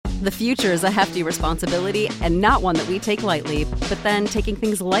The future is a hefty responsibility and not one that we take lightly, but then taking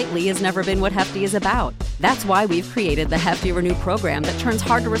things lightly has never been what Hefty is about. That's why we've created the Hefty Renew program that turns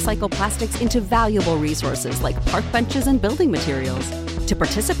hard-to-recycle plastics into valuable resources like park benches and building materials. To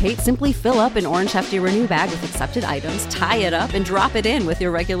participate, simply fill up an orange Hefty Renew bag with accepted items, tie it up, and drop it in with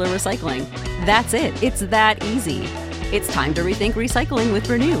your regular recycling. That's it. It's that easy. It's time to rethink recycling with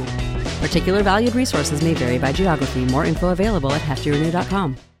Renew. Particular valued resources may vary by geography. More info available at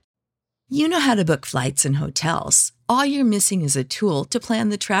heftyrenew.com. You know how to book flights and hotels. All you're missing is a tool to plan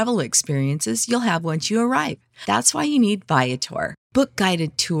the travel experiences you'll have once you arrive. That's why you need Viator. Book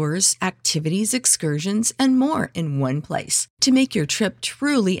guided tours, activities, excursions, and more in one place to make your trip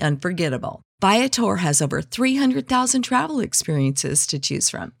truly unforgettable. Viator has over 300,000 travel experiences to choose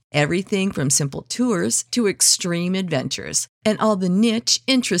from. Everything from simple tours to extreme adventures and all the niche,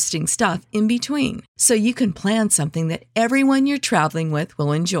 interesting stuff in between. So you can plan something that everyone you're traveling with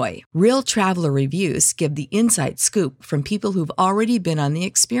will enjoy. Real traveler reviews give the inside scoop from people who've already been on the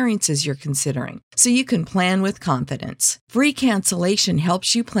experiences you're considering. So you can plan with confidence. Free cancellation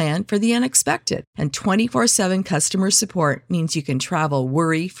helps you plan for the unexpected. And 24/7 customer support means you can travel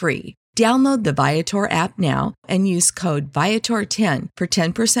worry-free. Download the Viator app now and use code Viator10 for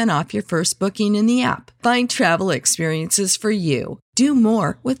 10% off your first booking in the app. Find travel experiences for you. Do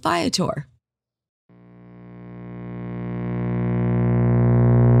more with Viator.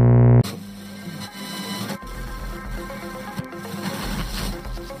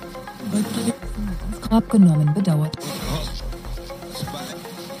 Abgenommen, bedauert.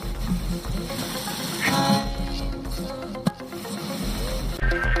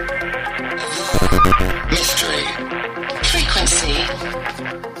 Mystery. Frequency.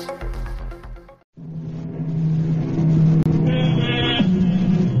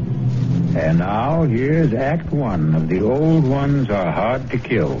 And now, here's Act One of The Old Ones Are Hard to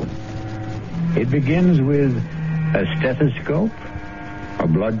Kill. It begins with a stethoscope, a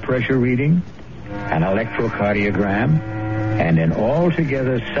blood pressure reading, an electrocardiogram, and an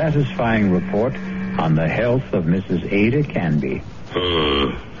altogether satisfying report on the health of Mrs. Ada Canby.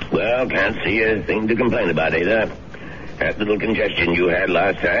 Well, can't see a thing to complain about, Ada. That little congestion you had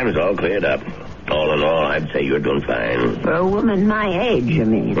last time is all cleared up. All in all, I'd say you're doing fine. For a woman my age, you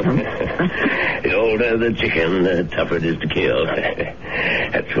mean? The older the chicken, the tougher it is to kill.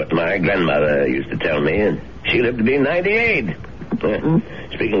 That's what my grandmother used to tell me, and she lived to be 98.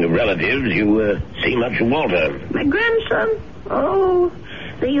 Speaking of relatives, you see much of Walter. My grandson? Oh,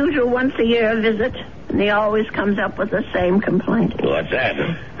 the usual once-a-year visit. And he always comes up with the same complaint. What's that?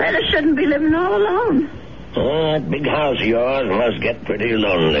 That I shouldn't be living all alone. That big house of yours must get pretty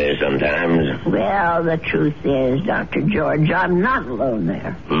lonely sometimes. Well, the truth is, Dr. George, I'm not alone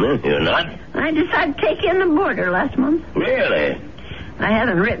there. You're not? I decided to take in the boarder last month. Really? I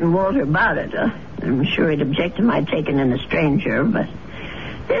haven't written Walter about it. I'm sure he'd object to my taking in a stranger, but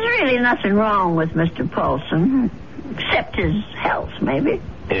there's really nothing wrong with Mr. Paulson, except his health, maybe.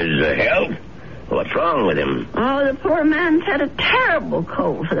 His health? What's wrong with him? Oh, the poor man's had a terrible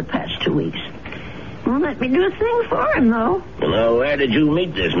cold for the past 2 weeks. Won't let me do a thing for him, though. Well, where did you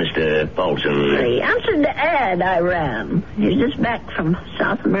meet this Mr. Paulson? He answered the ad I ran. He's just back from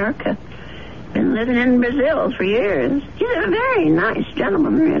South America. Been living in Brazil for years. He's a very nice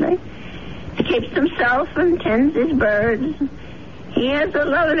gentleman, really. He keeps himself and tends his birds. He has the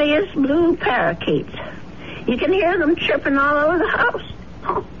loveliest blue parakeets. You can hear them chirping all over the house.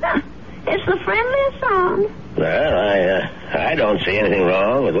 Oh, it's the friendliest song. Well, I don't see anything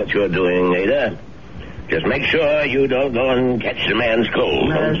wrong with what you're doing, Ada. Just make sure you don't go and catch the man's cold.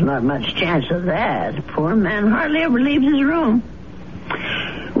 Well, there's not much chance of that. The poor man hardly ever leaves his room.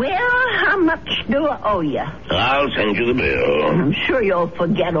 Well, how much do I owe you? I'll send you the bill. I'm sure you'll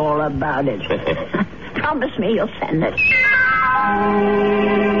forget all about it. Promise me you'll send it.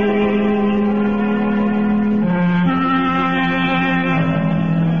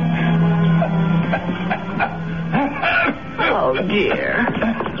 Oh, dear.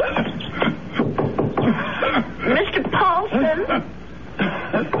 Mr. Paulson?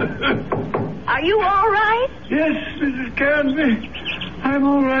 Are you all right? Yes, Mrs. Canby. I'm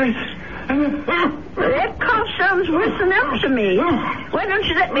all right. That cough sounds worse than ever to me. Why don't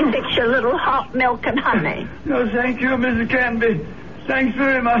you let me fix you a little hot milk and honey? No, thank you, Mrs. Canby. Thanks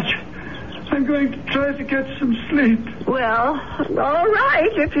very much. I'm going to try to get some sleep. Well, all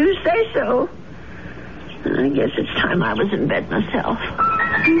right, if you say so. I guess it's time I was in bed myself.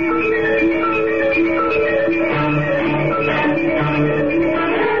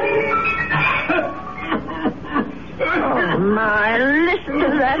 Oh, my, listen to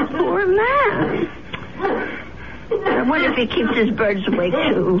that poor man. There What if he keeps his birds awake,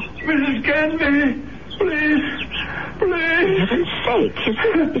 too? Mrs. Canby, please. For heaven's sake, is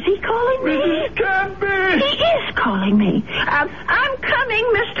he calling me? Mrs. Canby! He is calling me. I'm coming,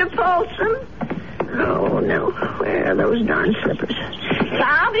 Mr. Paulson. Oh, no. Where are those darn slippers?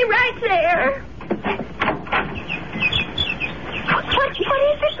 I'll be right there. What is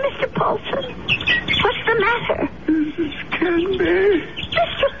it, Mr. Paulson? What's the matter? Mrs. Canby.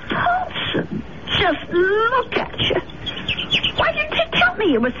 Mr. Paulson, just look at you. Why didn't you tell me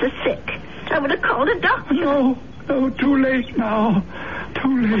you were so sick? I would have called a doctor. No, too late now.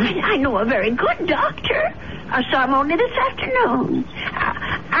 Too late. I know a very good doctor. I saw him only this afternoon.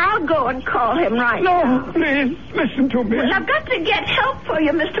 I'll go and call him right now. No, please, listen to me. Well, I've got to get help for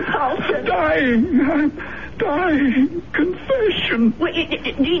you, Mr. Paulson. I'm dying. Confession. Well, do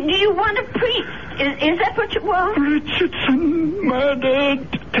you want a priest? Is that what you want? Richardson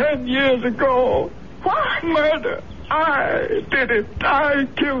murdered 10 years ago. What? Murder. I did it. I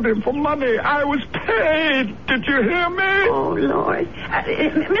killed him for money. I was paid. Did you hear me? Oh, Lord.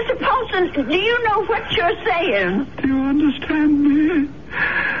 Mr. Paulson, do you know what you're saying? Do you understand me?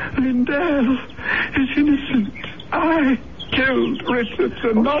 Lindell is innocent. I killed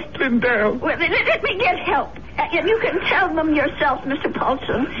Richardson, not Lindell. Well, let me get help. You can tell them yourself, Mr.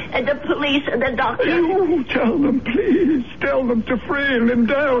 Paulson, the police and the doctor. You tell them, please. Tell them to free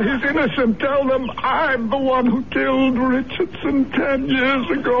Lindell. He's innocent. Tell them I'm the one who killed Richardson 10 years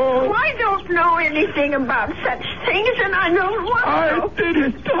ago. Oh, I don't know anything about such things, and I don't want to. I did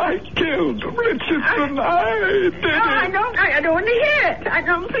it. I killed Richardson. I did it. I don't want to hear it.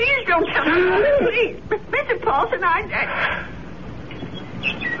 Please don't tell me. Please. Mr. Paulson,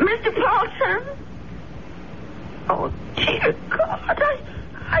 Mr. Paulson? Oh, dear God,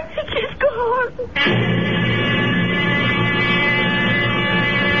 I think he's gone.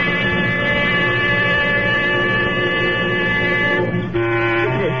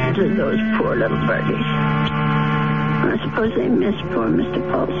 Listen to those poor little birdies. I suppose they miss poor Mr.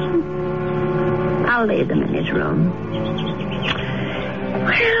 Paulson. I'll lay them in his room.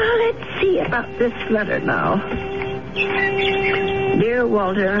 Well, let's see about this letter now. Dear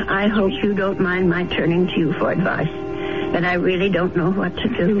Walter, I hope you don't mind my turning to you for advice, but I really don't know what to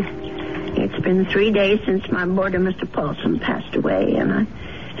do. It's been 3 days since my boarder, Mr. Paulson, passed away, and I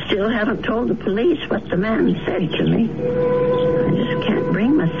still haven't told the police what the man said to me. I just can't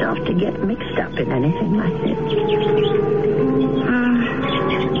bring myself to get mixed up in anything like this.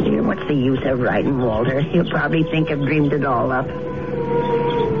 Dear, what's the use of writing Walter? He'll probably think I've dreamed it all up.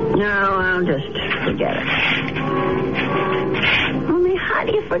 No, I'll just forget it. How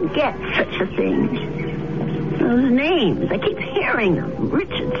do you forget such a thing? Those names, I keep hearing them.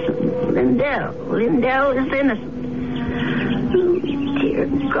 Richardson, Lindell. Lindell is innocent. Oh, dear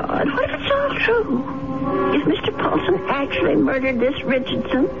God, what if it's all true? If Mr. Paulson actually murdered this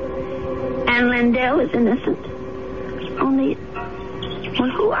Richardson and Lindell is innocent? Only, well,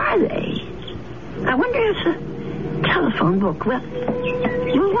 who are they? I wonder if it's a telephone book. Well,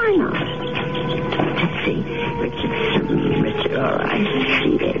 why not? Let's see. Richard, all right.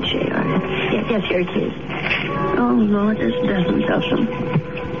 C-H-A-R-S. Yes, here it is. Oh, Lord, there's dozens of them.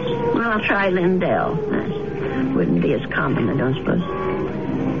 Well, I'll try Lindell. That wouldn't be as common, I don't suppose.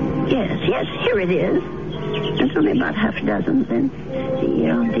 Yes, here it is. There's only about half a dozen, then.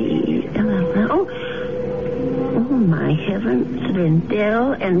 Oh, my heavens.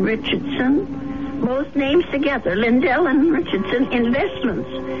 Lindell and Richardson. Both names together. Lindell and Richardson Investments.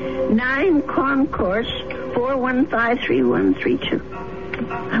 9 Concourse 4153132.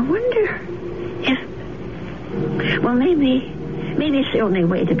 I wonder if... Well, maybe it's the only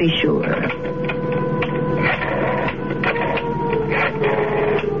way to be sure.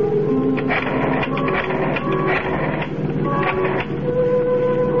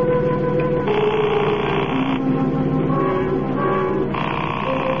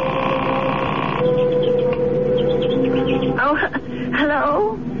 Oh,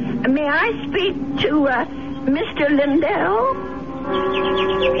 hello? May I speak to Mr. Lindell?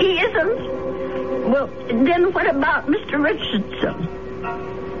 He isn't? Well, then what about Mr. Richardson?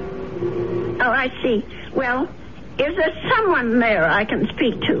 Oh, I see. Well, is there someone there I can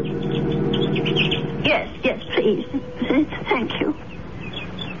speak to? Yes, please. Thank you.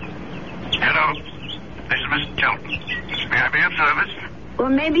 Hello. This is Mr. Tilton. May I be of service? Well,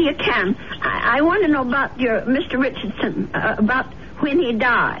 maybe you can. I want to know about your Mr. Richardson, about when he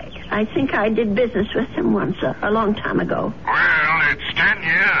died. I think I did business with him once, a long time ago. Well, it's 10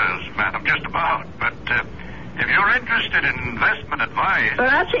 years, madam, just about. But if you're interested in investment advice... Well,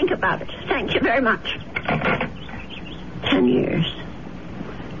 I'll think about it. Thank you very much. 10 years.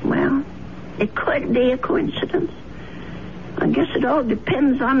 Well, it could be a coincidence. I guess it all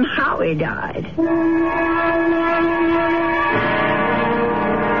depends on how he died. Well,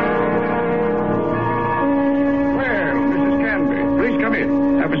 Mrs. Canby, please come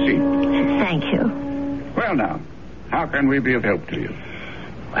in. Have a seat. Thank you. Well, now, how can we be of help to you?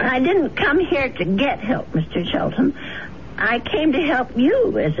 Well, I didn't come here to get help, Mr. Shelton. I came to help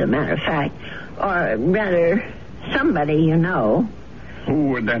you, as a matter of fact. Or rather, somebody you know. Who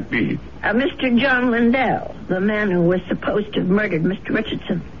would that be? Mr. John Lindell, the man who was supposed to have murdered Mr.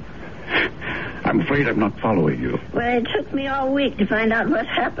 Richardson. I'm afraid I'm not following you. Well, it took me all week to find out what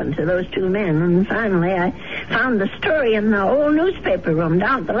happened to those two men, and finally I found the story in the old newspaper room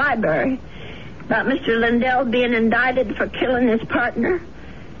down at the library about Mr. Lindell being indicted for killing his partner.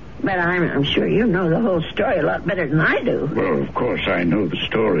 But I'm sure you know the whole story a lot better than I do. Well, of course I know the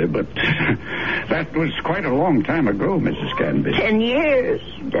story, but that was quite a long time ago, Mrs. Canby. 10 years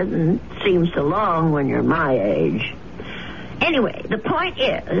doesn't seem so long when you're my age. Anyway, the point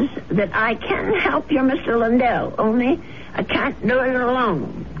is that I can help your Mr. Lindell, only I can't do it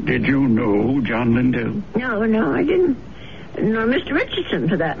alone. Did you know John Lindell? No, I didn't. Nor Mr. Richardson,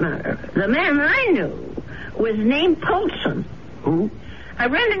 for that matter. The man I knew was named Paulson. Who? I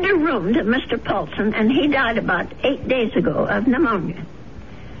rented a room to Mr. Paulson, and he died about 8 days ago of pneumonia.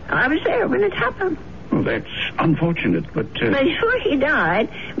 I was there when it happened. Well, that's unfortunate, but... Before he died,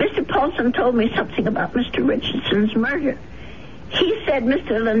 Mr. Paulson told me something about Mr. Richardson's murder. He said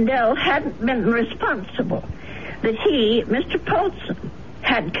Mr. Lindell hadn't been responsible, that he, Mr. Paulson,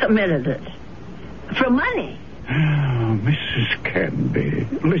 had committed it. For money. Oh, Mrs. Canby,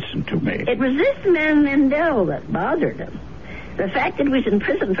 listen to me. It was this man Lindell that bothered him. The fact that he was in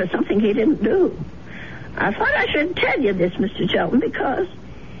prison for something he didn't do. I thought I should tell you this, Mr. Shelton, because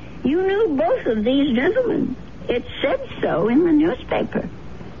you knew both of these gentlemen. It said so in the newspaper.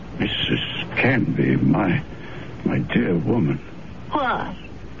 Mrs. Canby, my dear woman. What?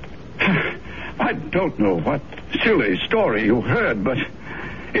 I don't know what silly story you heard, but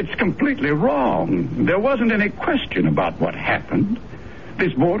it's completely wrong. There wasn't any question about what happened.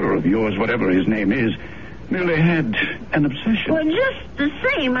 This boarder of yours, whatever his name is, merely had an obsession. Well, just the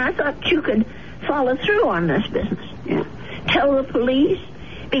same, I thought you could follow through on this business. Yeah. Tell the police,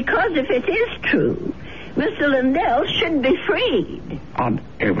 because if it is true, Mr. Lindell should be freed. On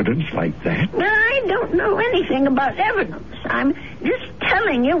evidence like that? Well, I don't know anything about evidence. I'm just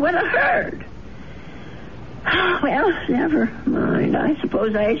telling you what I heard. Well, never mind. I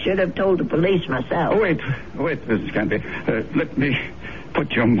suppose I should have told the police myself. Oh, wait, Mrs. Canby. Let me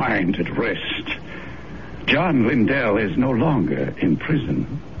put your mind at rest. John Lindell is no longer in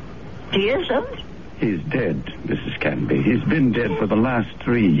prison. He isn't? He's dead, Mrs. Canby. He's been dead for the last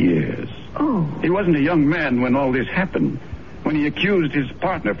 3 years. Oh. He wasn't a young man when all this happened, when he accused his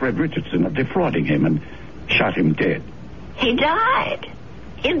partner, Fred Richardson, of defrauding him and shot him dead. He died?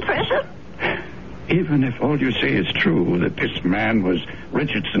 In prison? Even if all you say is true, that this man was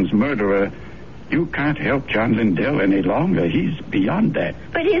Richardson's murderer, you can't help John Lindell any longer. He's beyond that.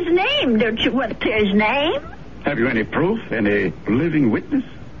 But his name, don't you want to clear his name? Have you any proof? Any living witness?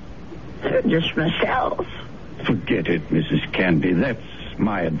 Just myself. Forget it, Mrs. Canby. That's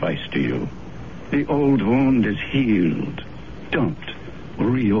my advice to you. The old wound is healed. Don't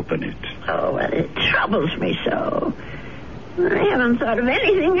reopen it. Oh, well, it troubles me so. I haven't thought of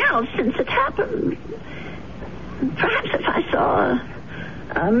anything else since it happened. Perhaps if I saw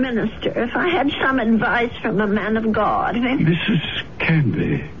a minister, if I had some advice from a man of God. Mrs.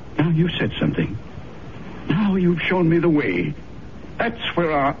 Canby, now you said something. Now you've shown me the way. That's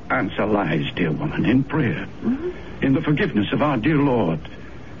where our answer lies, dear woman, in prayer. Mm-hmm. In the forgiveness of our dear Lord.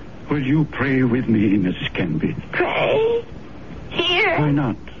 Will you pray with me, Mrs. Canby? Pray? Here? Why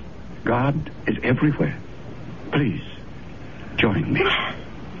not? God is everywhere. Please, join me.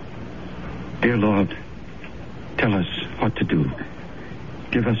 Dear Lord, tell us what to do.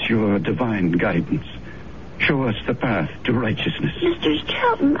 Give us your divine guidance. Show us the path to righteousness. Mr.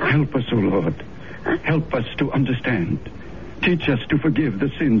 Shelton, Help us, O Lord. Help us to understand. Teach us to forgive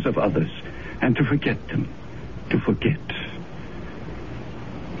the sins of others and to forget them. To forget.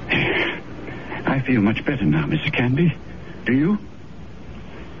 I feel much better now, Mrs. Canby. Do you?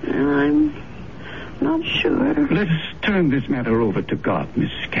 I'm not sure. Let us turn this matter over to God,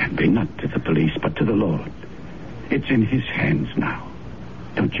 Mrs. Canby. Not to the police, but to the Lord. It's in His hands now.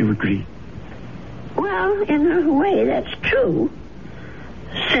 Don't you agree? Well, in a way, that's true.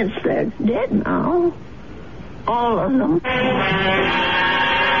 Since they're dead now. All of them.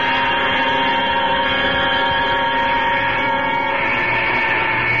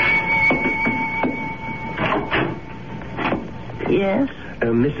 Yes?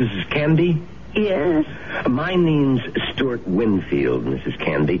 Mrs. Canby? Yes? My name's Stuart Winfield, Mrs.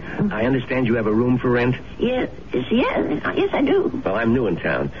 Canby. I understand you have a room for rent? Yes, I do. Well, I'm new in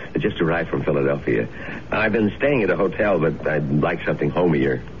town. I just arrived from Philadelphia. I've been staying at a hotel, but I'd like something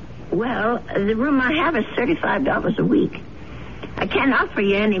homier. Well, the room I have is $35 a week. I can't offer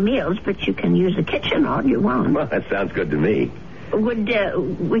you any meals, but you can use the kitchen all you want. Well, that sounds good to me. Would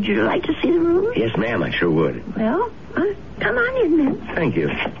you like to see the room? Yes, ma'am, I sure would. Well, come on in then. Thank you.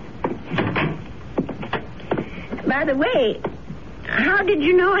 By the way, how did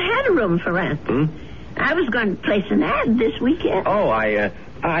you know I had a room for rent? I was going to place an ad this weekend. Oh,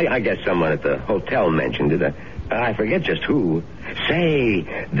 I guess someone at the hotel mentioned it. I forget just who. Say,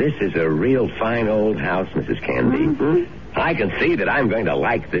 this is a real fine old house, Mrs. Canby. I can see that I'm going to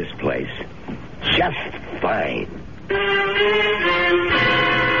like this place. Just fine.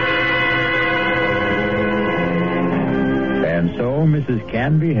 And so Mrs.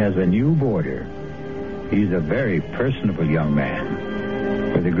 Canby has a new boarder. He's a very personable young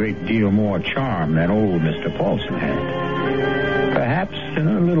man with a great deal more charm than old Mr. Paulson had. Perhaps in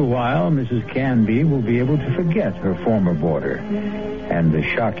a little while, Mrs. Canby will be able to forget her former boarder and the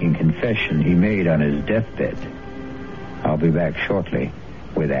shocking confession he made on his deathbed. I'll be back shortly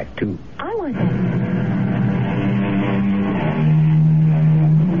with Act 2. I want to...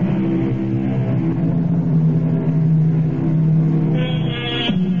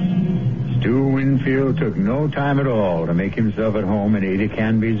 Winfield took no time at all to make himself at home in Ada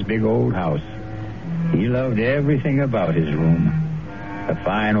Canby's big old house. He loved everything about his room. The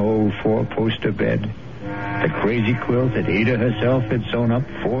fine old four-poster bed, the crazy quilt that Ada herself had sewn up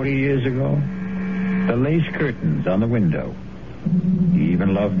 40 years ago, the lace curtains on the window. He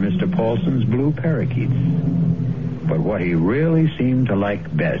even loved Mr. Paulson's blue parakeets. But what he really seemed to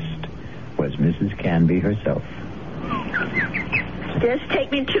like best was Mrs. Canby herself. Just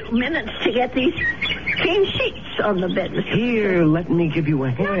take me 2 minutes to get these clean sheets on the bed, Mr. Here, let me give you a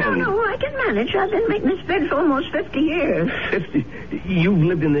hand. No, I can manage. I've been making this bed for almost 50 years. 50? You've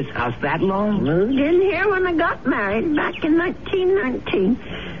lived in this house that long? Moved in here when I got married back in 1919.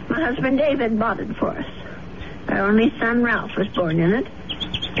 My husband David bought it for us. Our only son Ralph was born in it.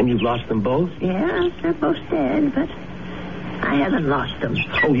 And you've lost them both? Yes, they're both dead, but I haven't lost them.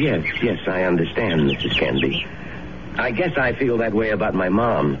 Oh, yes, I understand, Mrs. Canby. I guess I feel that way about my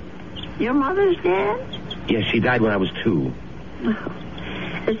mom. Your mother's dead? Yes, she died when I was 2. Oh.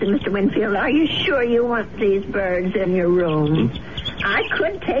 Listen, Mr. Winfield, are you sure you want these birds in your room? I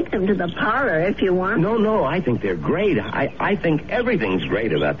could take them to the parlor if you want. No, I think they're great. I think everything's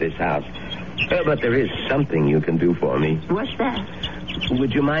great about this house. But there is something you can do for me. What's that?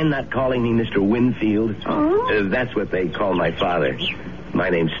 Would you mind not calling me Mr. Winfield? Oh? That's what they call my father. My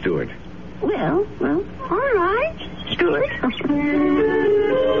name's Stuart. Well, all right, Stuart.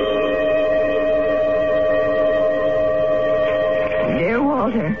 Dear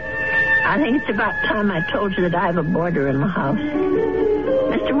Walter, I think it's about time I told you that I have a boarder in my house.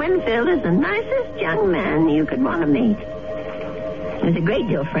 Mr. Winfield is the nicest young man you could want to meet. He's a great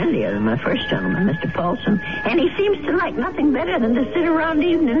deal friendlier than my first gentleman, Mr. Paulson, and he seems to like nothing better than to sit around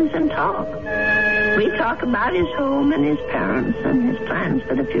evenings and talk. We talk about his home and his parents and his plans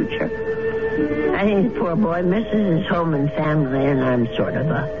for the future. I think the poor boy misses his home and family, and I'm sort of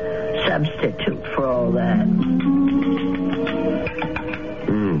a substitute for all that.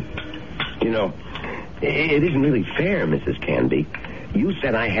 You know, it isn't really fair, Mrs. Canby. You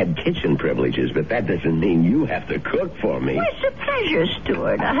said I had kitchen privileges, but that doesn't mean you have to cook for me. Well, it's a pleasure,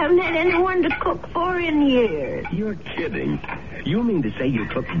 Stuart. I haven't had anyone to cook for in years. You're kidding. You mean to say you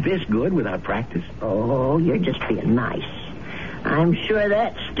cook this good without practice? Oh, you're just being nice. I'm sure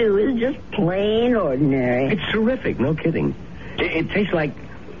that stew is just plain ordinary. It's terrific, no kidding. It tastes like,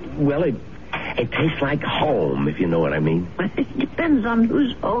 well, it tastes like home, if you know what I mean. It depends on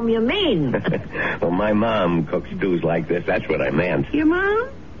whose home you mean. Well, my mom cooks stews like this. That's what I meant. Your mom?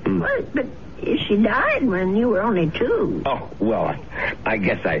 Well, but she died when you were only 2. Oh, well, I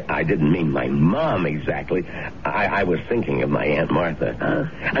guess I didn't mean my mom exactly. I was thinking of my Aunt Martha.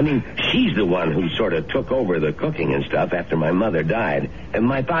 I mean, she's the one who sort of took over the cooking and stuff after my mother died. And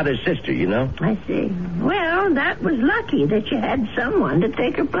my father's sister, you know? I see. Well, that was lucky that you had someone to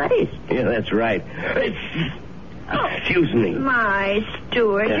take her place. Yeah, that's right. Excuse me. My,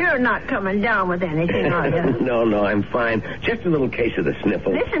 Stuart, you're not coming down with anything, are you? No, I'm fine. Just a little case of the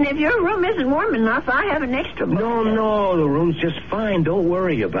sniffles. Listen, if your room isn't warm enough, I have an extra bed. No, the room's just fine. Don't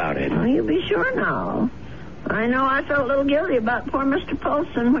worry about it. Oh, you be sure now. I know I felt a little guilty about poor Mr.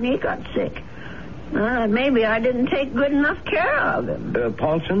 Paulson when he got sick. Maybe I didn't take good enough care of him.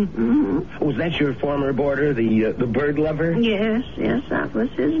 Paulson? Mm-hmm. Was that your former boarder, the bird lover? Yes, that was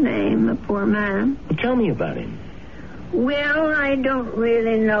his name, the poor man. Well, tell me about him. Well, I don't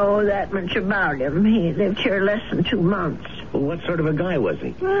really know that much about him. He lived here less than 2 months. Well, what sort of a guy was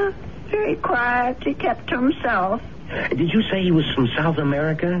he? Well, very quiet. He kept to himself. Did you say he was from South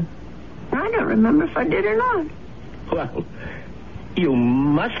America? I don't remember if I did or not. Well, you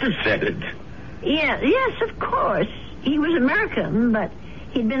must have said it. Yes, of course. He was American, but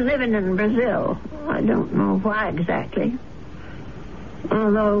he'd been living in Brazil. I don't know why exactly.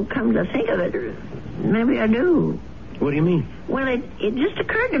 Although, come to think of it, maybe I do. What do you mean? Well, it just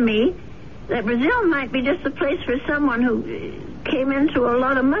occurred to me that Brazil might be just the place for someone who came into a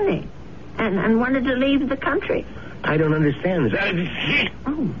lot of money and wanted to leave the country. I don't understand.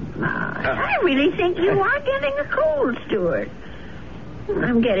 Oh, my. I really think you are getting a cold, Stuart.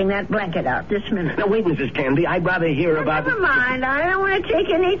 I'm getting that blanket out this minute. Now, wait, Mrs. Candy. I'd rather hear about... Never mind. I don't want to take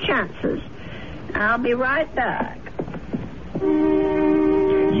any chances. I'll be right back.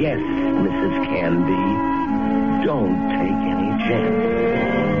 Yes, Mrs. Candy. Don't take any chances.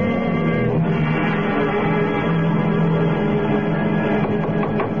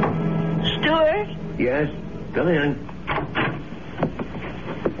 Stuart? Yes? Come in.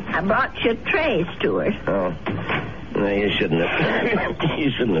 I brought you a tray, Stuart. Oh. No, you shouldn't have. You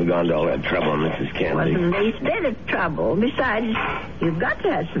shouldn't have gone to all that trouble, Mrs. Candy. Wasn't the least bit of trouble. Besides, you've got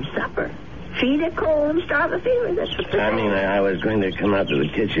to have some supper. Feed a cold and starve a fever. That's what I was going to come out to the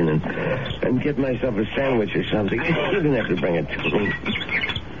kitchen and get myself a sandwich or something. You didn't have to bring it to me.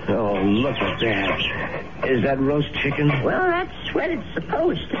 Oh, look at that. Is that roast chicken? Well, that's what it's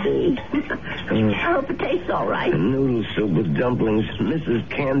supposed to be. I hope it tastes all right. Noodle soup with dumplings. Mrs.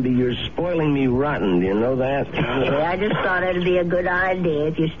 Candy, you're spoiling me rotten. Do you know that? Yeah, I just thought it'd be a good idea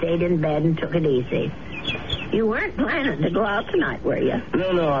if you stayed in bed and took it easy. You weren't planning to go out tonight, were you?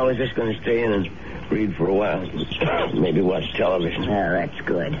 No, I was just going to stay in and read for a while. Maybe watch television. Oh, that's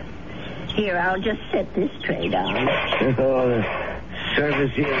good. Here, I'll just set this tray down. Oh, the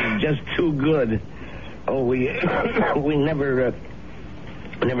service here is just too good. Oh, we never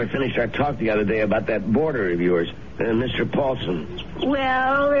finished our talk the other day about that boarder of yours, Mr. Paulson.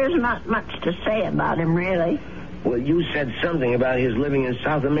 Well, there's not much to say about him, really. Well, you said something about his living in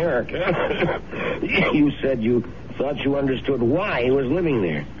South America. You said you thought you understood why he was living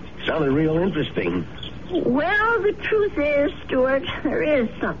there. Sounded real interesting. Well, the truth is, Stuart, there is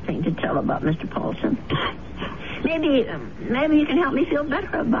something to tell about Mr. Paulson. Maybe you can help me feel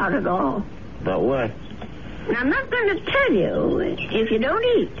better about it all. About what? I'm not going to tell you if you don't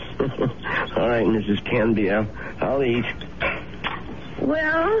eat. All right, Mrs. Canby, I'll eat.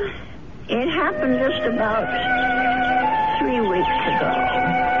 Well, it happened just about 3 weeks ago.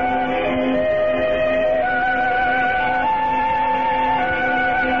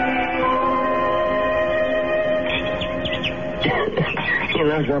 You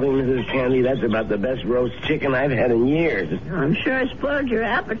know something, Mrs. Candy? That's about the best roast chicken I've had in years. I'm sure I spoiled your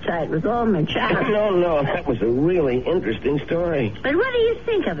appetite with all my chatter. No, that was a really interesting story. But what do you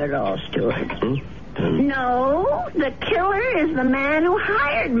think of it all, Stuart? No, the killer is the man who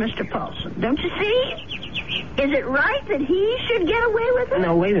hired Mr. Paulson. Don't you see? Is it right that he should get away with it?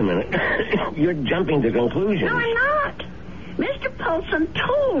 Now, wait a minute. You're jumping to conclusions. No, I'm not. Mr. Paulson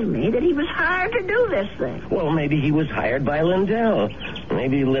told me that he was hired to do this thing. Well, maybe he was hired by Lindell.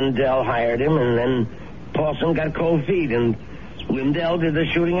 Maybe Lindell hired him, and then Paulson got cold feet, and Lindell did the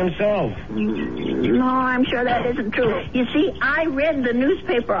shooting himself. No, I'm sure that isn't true. You see, I read the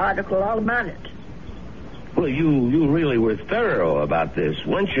newspaper article all about it. Well, you really were thorough about this,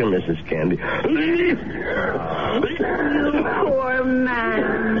 weren't you, Mrs. Candy? You poor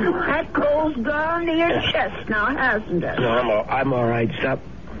man. That cold's gone to your chest now, hasn't it? No, I'm all right.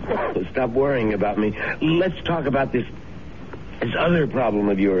 Stop worrying about me. Let's talk about this other problem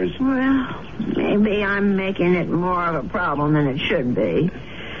of yours. Well, maybe I'm making it more of a problem than it should be.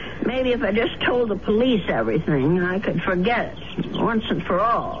 Maybe if I just told the police everything, I could forget it once and for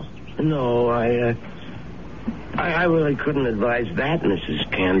all. No, I really couldn't advise that, Mrs.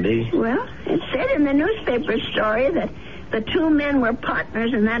 Candy. Well, it said in the newspaper story that the two men were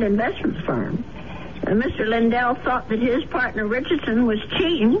partners in that investment firm. Mr. Lindell thought that his partner Richardson was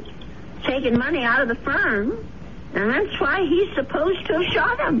cheating, taking money out of the firm, and that's why he's supposed to have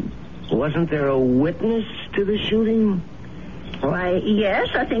shot him. Wasn't there a witness to the shooting? Why, yes,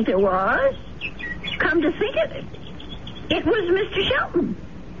 I think there was. Come to think of it, it was Mr. Shelton.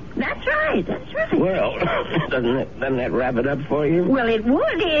 That's right. Well, doesn't that wrap it up for you? Well, it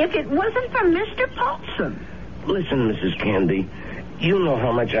would if it wasn't for Mr. Paulson. Listen, Mrs. Candy, you know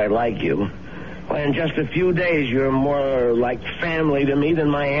how much I like you. Why, in just a few days, you're more like family to me than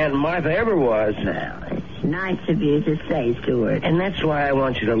my Aunt Martha ever was. Well, it's nice of you to say, Stuart. And that's why I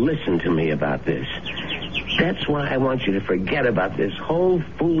want you to listen to me about this. That's why I want you to forget about this whole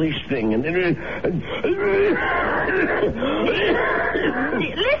foolish thing. And Listen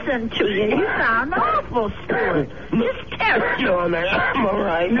to you. You sound awful, Stuart. Just terrible. No, I'm all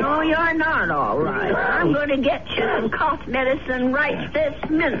right. No, you're not all right. I'm going to get you some cough medicine right this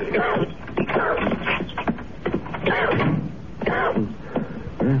minute.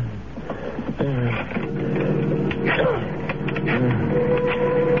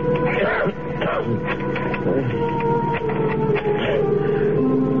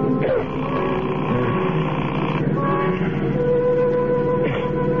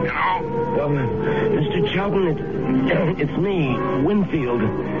 Mr. Chelton, it's me, Winfield.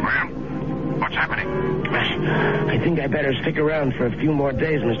 Well, what's happening? I think I better stick around for a few more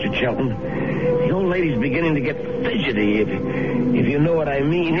days, Mr. Chelton. The old lady's beginning to get fidgety, if you know what I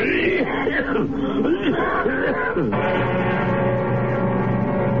mean.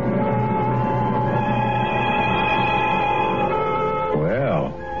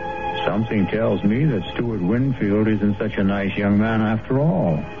 Well, something tells me that Stuart Winfield isn't such a nice young man after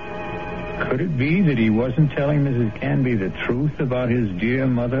all. Could it be that he wasn't telling Mrs. Canby the truth about his dear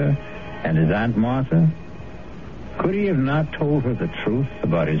mother and his Aunt Martha? Could he have not told her the truth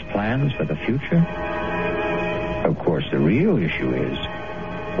about his plans for the future? Of course, the real issue is,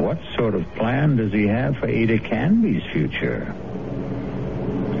 what sort of plan does he have for Ada Canby's future?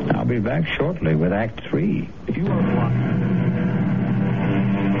 I'll be back shortly with Act 3. If you want to...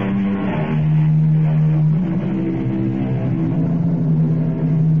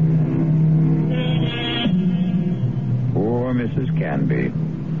 Mrs. Canby.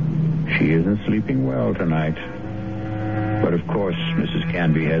 She isn't sleeping well tonight. But of course, Mrs.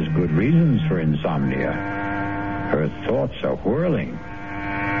 Canby has good reasons for insomnia. Her thoughts are whirling.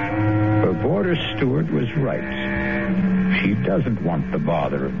 Her boarder Stuart was right. She doesn't want the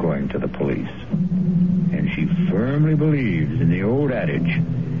bother of going to the police. And she firmly believes in the old adage,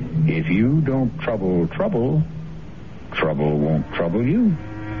 if you don't trouble trouble, trouble won't trouble you.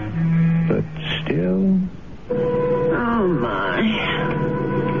 But still... Oh, my.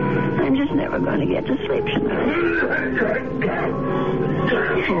 I'm just never going to get to sleep tonight.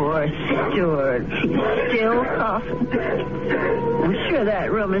 Poor Stuart. He's still coughing. I'm sure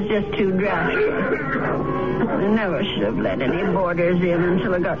that room is just too drafty. I never should have let any boarders in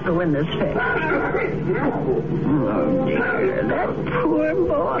until I got the windows fixed. Oh, dear. That poor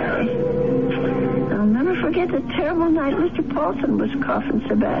boy. I'll never forget the terrible night Mr. Paulson was coughing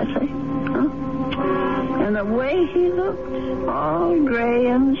so badly. Huh? And the way he looked, all gray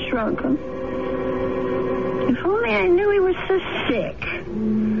and shrunken. If only I knew he was so sick.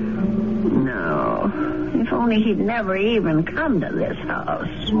 No, if only he'd never even come to this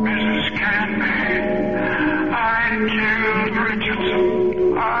house. Mrs. Canby, I killed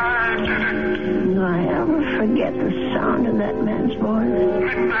Richardson. I did it. Do I ever forget the sound of that man's voice?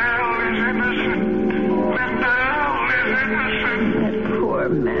 Lindell is innocent. Lindell is innocent. That poor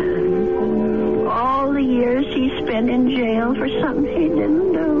man. All the years he spent in jail for something he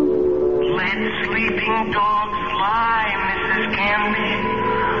didn't do. Let sleeping dogs lie, Mrs. Canby.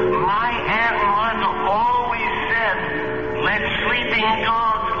 My Aunt Martha always said, let sleeping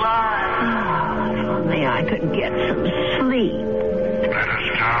dogs lie. Oh, if only I could get some sleep. Let us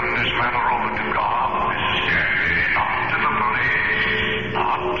turn this matter over to God, Mrs. Canby. Not to the police.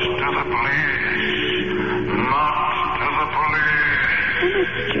 Not to the police. Not to the police. What a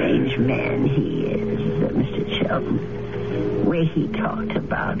strange man he is, Mr. Shelton. The way he talked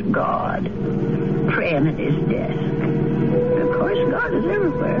about God, praying at his desk. Of course, God is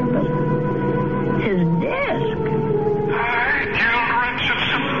everywhere, but his desk. I killed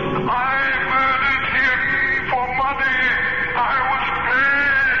Richardson. I murdered him for money. I was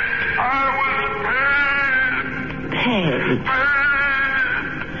paid. Paid?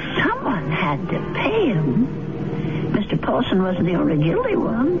 Someone had to pay him. Mr. Paulson wasn't the only guilty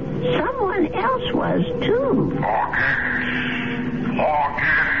one. Someone else was, too. Forget.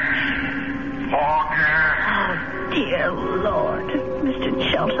 Oh, dear Lord. Mr.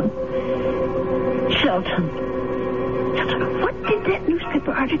 Shelton. Shelton, what did that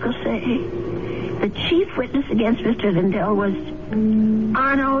newspaper article say? The chief witness against Mr. Lindell was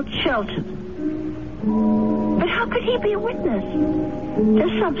Arnold Shelton. But how could he be a witness to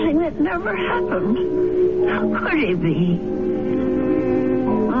something that never happened? How could he be?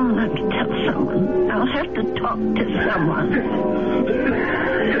 I'll have to tell someone. I'll have to talk to someone.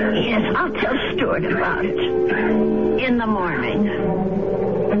 Yes, I'll tell Stuart about it. In the morning.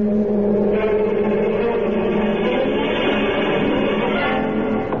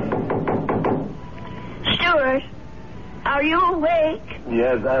 Stuart, are you awake?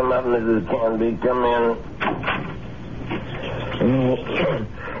 Yes, I'm up, Mrs. Canby. Come in.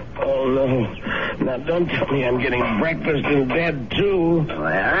 Oh, no. Now, don't tell me I'm getting breakfast in bed, too. Well,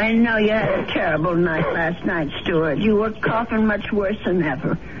 I know you had a terrible night last night, Stuart. You were coughing much worse than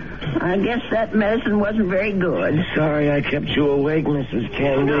ever. I guess that medicine wasn't very good. Sorry I kept you awake, Mrs.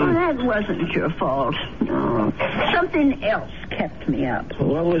 Candy. No, that wasn't your fault. No. Something else kept me up.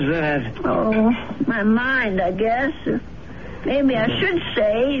 What was that? Oh, my mind, I guess. Maybe I should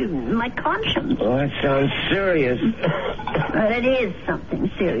say my conscience. Oh, that sounds serious. But it is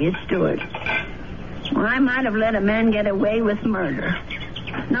something serious, Stuart. Well, I might have let a man get away with murder.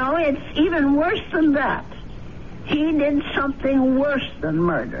 No, it's even worse than that. He did something worse than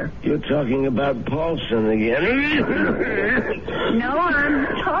murder. You're talking about Paulson again. No, I'm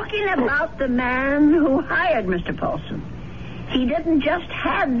talking about the man who hired Mr. Paulson. He didn't just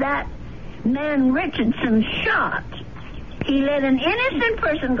have that man Richardson shot. He let an innocent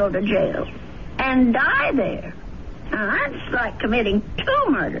person go to jail and die there. Now, that's like committing 2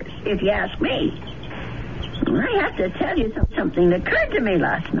 murders, if you ask me. I have to tell you something that occurred to me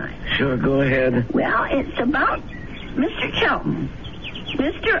last night. Sure, go ahead. Well, it's about Mr. Chelton.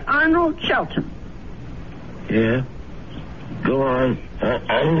 Mr. Arnold Chelton. Yeah? Go on.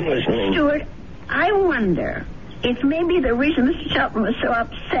 I'm listening. Stuart, I wonder if maybe the reason Mr. Chelton was so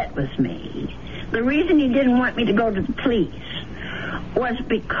upset with me, the reason he didn't want me to go to the police, was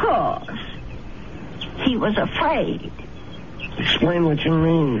because he was afraid. Explain what you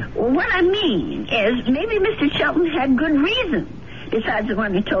mean. Well, what I mean is maybe Mr. Shelton had good reason, besides the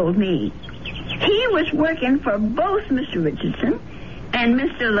one he told me. He was working for both Mr. Richardson and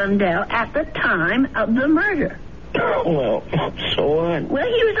Mr. Lundell at the time of the murder. Well, so what? Well,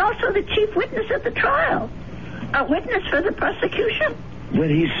 he was also the chief witness at the trial. A witness for the prosecution. But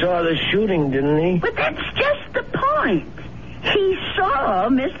he saw the shooting, didn't he? But that's just the point. He saw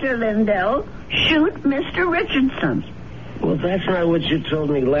Mr. Lundell shoot Mr. Richardson. Well, that's not what you told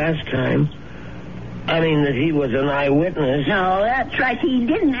me last time. I mean that he was an eyewitness. No, that's right. He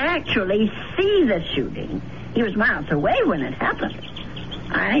didn't actually see the shooting. He was miles away when it happened.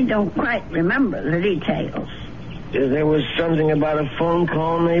 I don't quite remember the details. There was something about a phone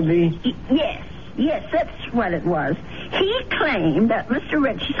call, maybe? Yes, that's what it was. He claimed that Mr.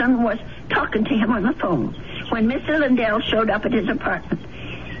 Richardson was talking to him on the phone when Mr. Lundell showed up at his apartment.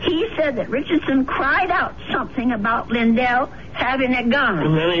 He said that Richardson cried out something about Lundell having a gun.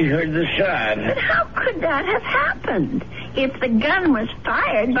 And then he heard the shot. But how could that have happened if the gun was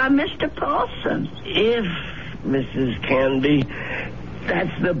fired by Mr. Paulson? If, Mrs. Canby,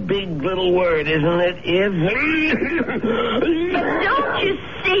 that's the big little word, isn't it? If. But don't you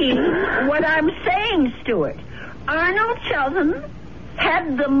see what I'm saying, Stuart? Arnold Sheldon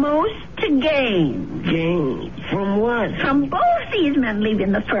had the most to gain. Gain? From what? From both these men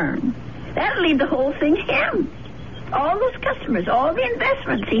leaving the firm. That'll leave the whole thing to him. All those customers, all the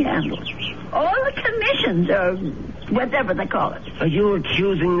investments he handles, all the commissions, or whatever they call it. Are you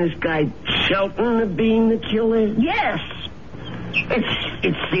accusing this guy Shelton of being the killer? Yes.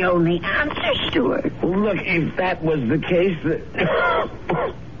 It's the only answer, Stuart. Well, look, if that was the case,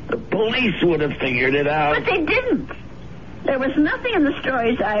 the police would have figured it out. But they didn't. There was nothing in the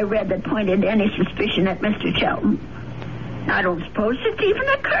stories I read that pointed any suspicion at Mr. Shelton. I don't suppose it even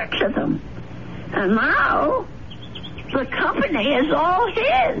occurred to them. And now, the company is all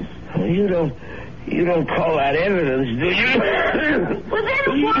his. Well, you don't call that evidence, do you? Well,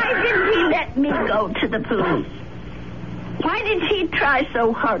 then why didn't he let me go to the police? Why did he try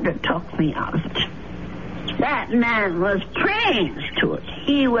so hard to talk me out of it? That man was praying to it.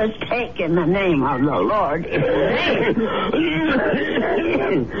 He was taking the name of the Lord in vain.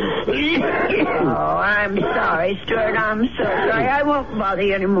 Oh, I'm sorry, Stuart. I'm so sorry. I won't bother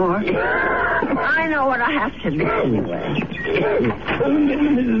you anymore. I know what I have to do anyway.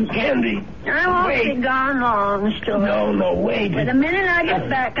 Mrs. Candy. I won't be gone long, Stuart. No, wait. But the minute I get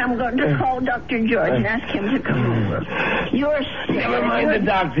back, I'm going to call Dr. George and ask him to come over. You're sick. Never mind the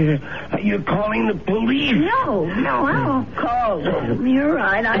doctor. You're calling the police. No, I won't call them. You're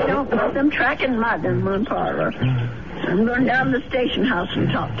right. I don't want them tracking mud in my parlor. I'm going down to the station house and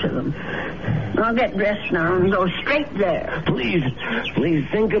talk to them. I'll get dressed now and go straight there. Please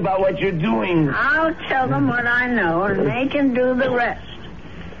think about what you're doing. I'll tell them what I know, and they can do the rest.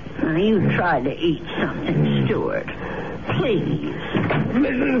 Now, you try to eat something, Stuart. Please.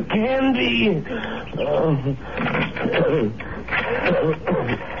 Mrs. Candy.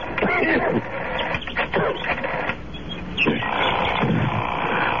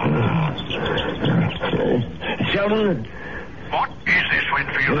 Sheldon? What is this,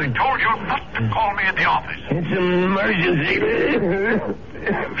 Winfield? I told you not to call me at the office. It's an emergency.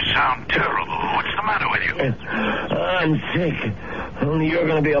 You sound terrible. What's the matter with you? I'm sick. Only you're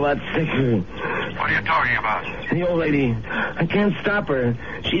going to be a lot sicker. What are you talking about? The old lady. I can't stop her.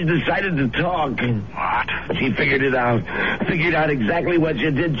 She's decided to talk. What? She figured it out. Figured out exactly what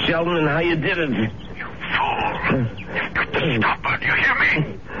you did, Sheldon, and how you did it. You fool. You've got to stop her. Do you hear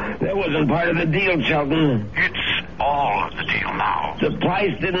me? That wasn't part of the deal, Sheldon. It's all of the deal now. The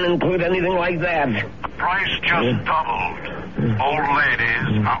price didn't include anything like that. The price just doubled. Old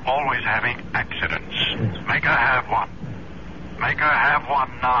ladies are always having accidents. Make her have one. Make her have one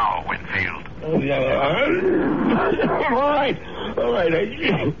now, Winfield. All right.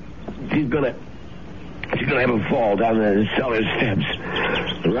 She's gonna have a fall down the cellar steps.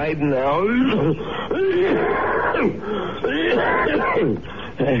 Right now.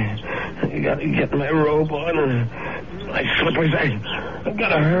 I gotta get my robe on and my slippers. I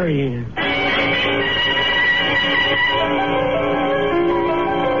gotta hurry.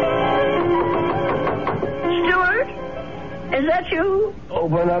 Stuart? Is that you?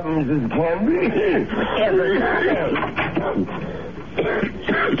 Open up, Mrs. Canby.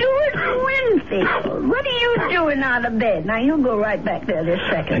 Stuart Winfield, what are you doing out of bed? Now, you go right back there this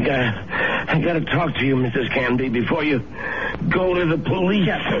second. I gotta talk to you, Mrs. Canby, before you go to the police.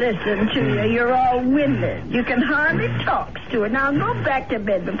 Just listen to you. You're all winded. You can hardly talk, Stuart. Now, go back to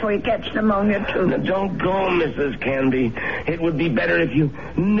bed before you catch pneumonia, too. Now, don't go, Mrs. Canby. It would be better if you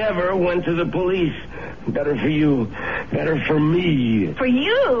never went to the police. Better for you. Better for me. For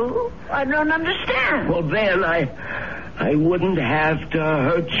you? I don't understand. Well, then I wouldn't have to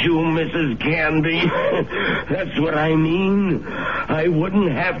hurt you, Mrs. Canby. That's what I mean. I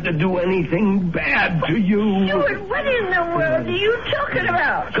wouldn't have to do anything bad to you. Stuart, what in the world are you talking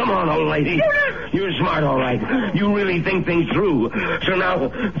about? Come on, old lady. Stuart! You're smart, all right. You really think things through. So now,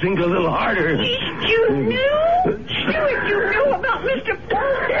 think a little harder. You knew? Stuart, you knew about Mr.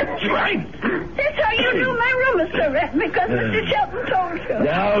 Paul. That's right. That's how you knew my room was correct, because Mr. Shelton told you.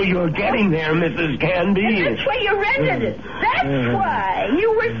 Now you're getting there, Mrs. Canby. That's why you rented it. That's why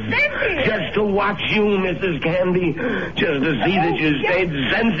you were sent here. Just to watch you, Mrs. Canby. Just to see that you stayed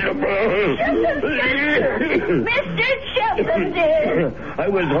sensible. Mr. Shelton did. I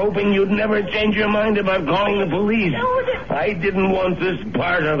was hoping you'd never change your mind about calling the police. I didn't want this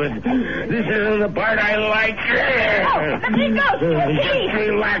part of it. This isn't the part I like. Let me go, Stuart. Just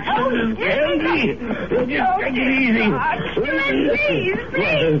relax, Mrs. Canby. Just take it easy. Please,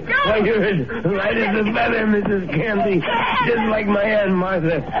 Why, you're as light as a feather, Mrs. Canby. Just like my Aunt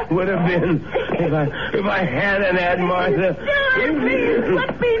Martha would have been if I had an Aunt Martha. Please,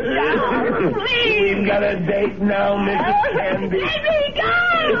 let me down. Please. We've got a date now, Mrs. Canby. Let me go.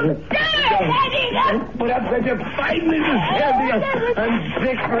 Don't put up such a fight, Mrs. Canby. I'm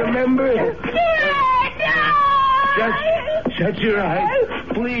sick, remember? Just shut your eyes.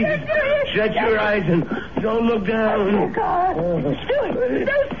 Please, shut your eyes and don't look down. Oh, God. Stuart,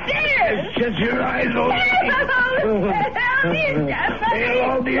 those stairs. Shut your eyes, old lady. They'll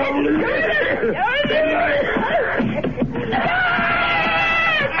all be over.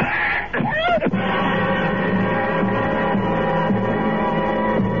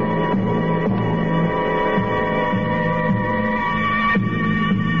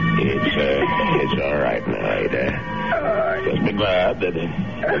 It's all right now, Ada. Just be glad that it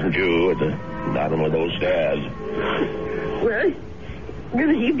wasn't you at the bottom of those stairs. Well, will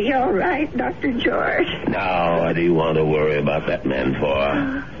he be all right, Dr. George? Now, what do you want to worry about that man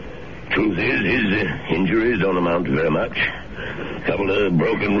for? Truth is, his injuries don't amount to very much. A couple of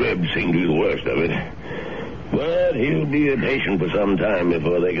broken ribs seem to be the worst of it. But he'll be a patient for some time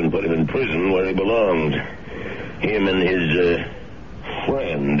before they can put him in prison where he belongs. Him and his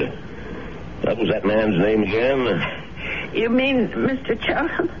friend. What was that man's name again? You mean Mr.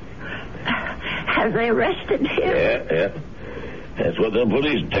 Chelton? Have they arrested him? Yeah. That's what the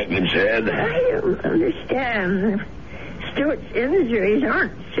police detective said. I don't understand. Stuart's injuries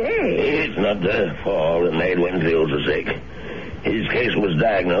aren't serious. It's not the fall that made Winfield so sick. His case was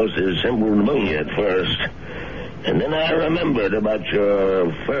diagnosed as simple pneumonia at first. And then I remembered about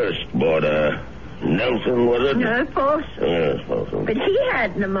your first boarder. Nelson, was it? No, Folsom. Yes, Folsom. But he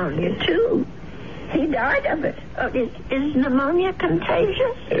had pneumonia, too. He died of it. Oh, is pneumonia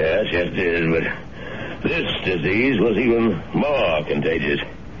contagious? Yes, it is, but this disease was even more contagious.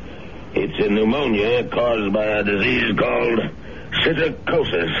 It's a pneumonia caused by a disease called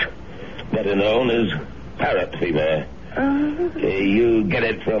psittacosis, better known as parrot fever. You get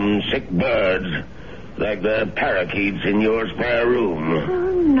it from sick birds, like the parakeets in your spare room.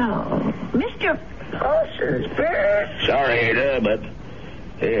 Oh, no. Mr. Paulson's bird? Sorry, Ada, but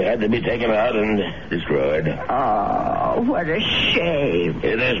they had to be taken out and destroyed. Oh, what a shame.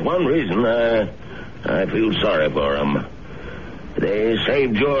 There's one reason I feel sorry for them. They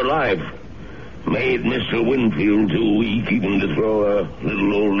saved your life. Made Mr. Winfield too weak even to throw a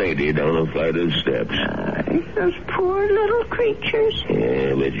little old lady down a flight of steps. Those poor little creatures.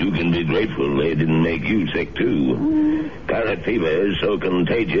 Yeah, but you can be grateful they didn't make you sick, too. Parrot fever is so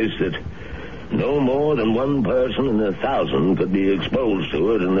contagious that no more than one person in 1,000 could be exposed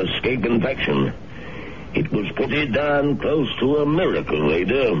to it and escape infection. It was pretty darn close to a miracle,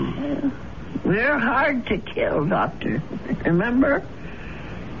 Ada. We're hard to kill, Doctor. Remember?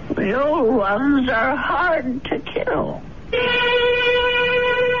 The old ones are hard to kill.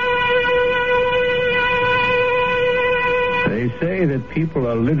 They say that people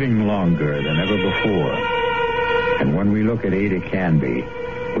are living longer than ever before. And when we look at Ada Canby,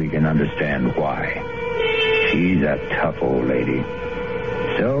 we can understand why. She's a tough old lady.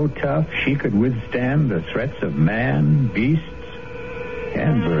 So tough she could withstand the threats of man, beasts,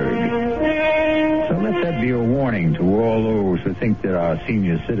 and bird. So let that be a warning to all those who think that our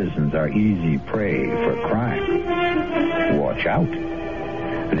senior citizens are easy prey for crime. Watch out.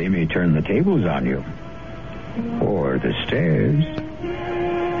 They may turn the tables on you. Or the stairs.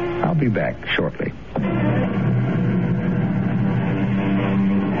 I'll be back shortly.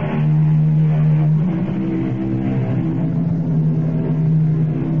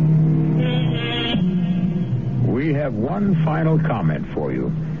 We have one final comment for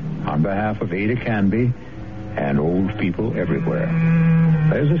you on behalf of Ada Canby and old people everywhere.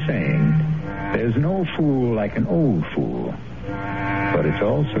 There's a saying, there's no fool like an old fool. But it's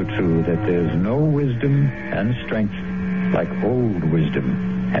also true that there's no wisdom and strength like old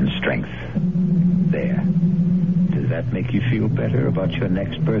wisdom and strength. There. Does that make you feel better about your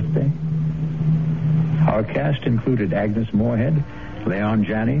next birthday? Our cast included Agnes Moorehead, Leon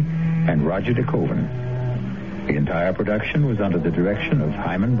Janney, and Roger DeKoven. The entire production was under the direction of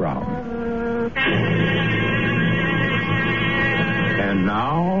Hyman Brown. And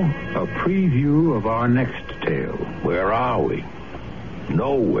now, a preview of our next tale. Where are we?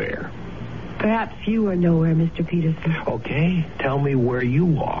 Nowhere. Perhaps you are nowhere, Mr. Peterson. Okay, tell me where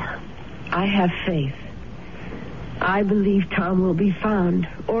you are. I have faith. I believe Tom will be found,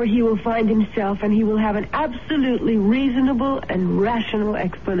 or he will find himself, and he will have an absolutely reasonable and rational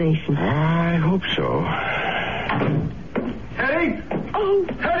explanation. I hope so. Hetty! Oh!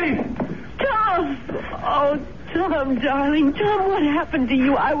 Hetty! Tom! Oh, Tom, darling. Tom, what happened to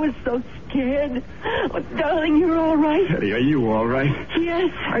you? I was so scared. Oh, darling, you're all right? Hetty, are you all right?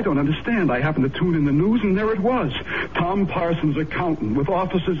 Yes. I don't understand. I happened to tune in the news, and there it was. Tom Parsons, accountant, with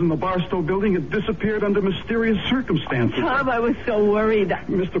offices in the Barstow building, had disappeared under mysterious circumstances. Tom, I was so worried.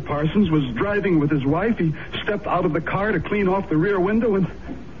 Mr. Parsons was driving with his wife. He stepped out of the car to clean off the rear window, and...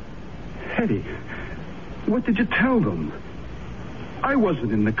 Hetty, what did you tell them? I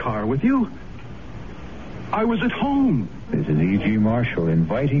wasn't in the car with you. I was at home. This is E.G. Marshall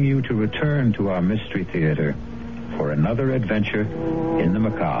inviting you to return to our Mystery Theater for another adventure in the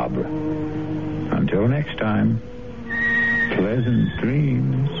macabre. Until next time, pleasant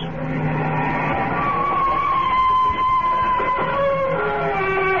dreams.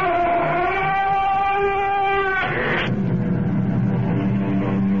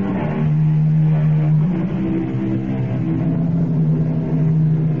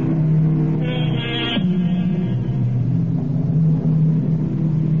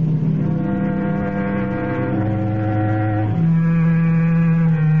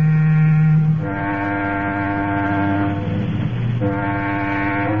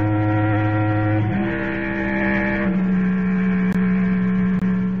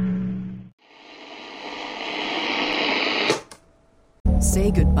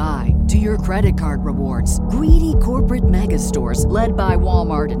 Say goodbye to your credit card rewards. Greedy corporate mega stores, led by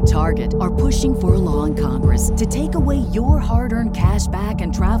Walmart and Target, are pushing for a law in Congress to take away your hard-earned cash back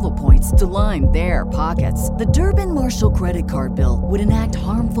and travel points to line their pockets. The Durbin-Marshall credit card bill would enact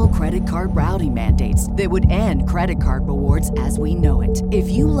harmful credit card routing mandates that would end credit card rewards as we know it. If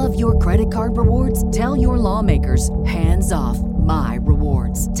you love your credit card rewards, tell your lawmakers, hands off my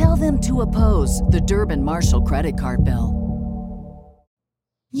rewards. Tell them to oppose the Durbin-Marshall credit card bill.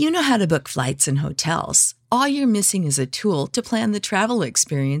 You know how to book flights and hotels. All you're missing is a tool to plan the travel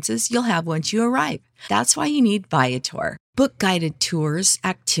experiences you'll have once you arrive. That's why you need Viator. Book guided tours,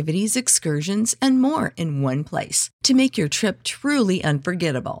 activities, excursions, and more in one place to make your trip truly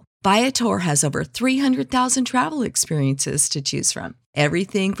unforgettable. Viator has over 300,000 travel experiences to choose from.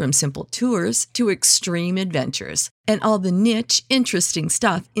 Everything from simple tours to extreme adventures, and all the niche, interesting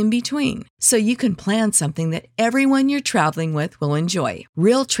stuff in between. So you can plan something that everyone you're traveling with will enjoy.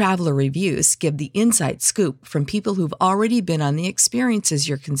 Real traveler reviews give the inside scoop from people who've already been on the experiences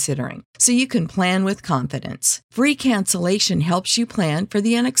you're considering. So you can plan with confidence. Free cancellation helps you plan for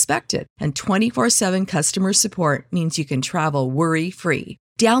the unexpected. And 24/7 customer support means you can travel worry-free.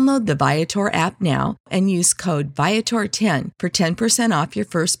 Download the Viator app now and use code Viator10 for 10% off your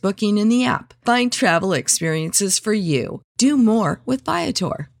first booking in the app. Find travel experiences for you. Do more with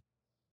Viator.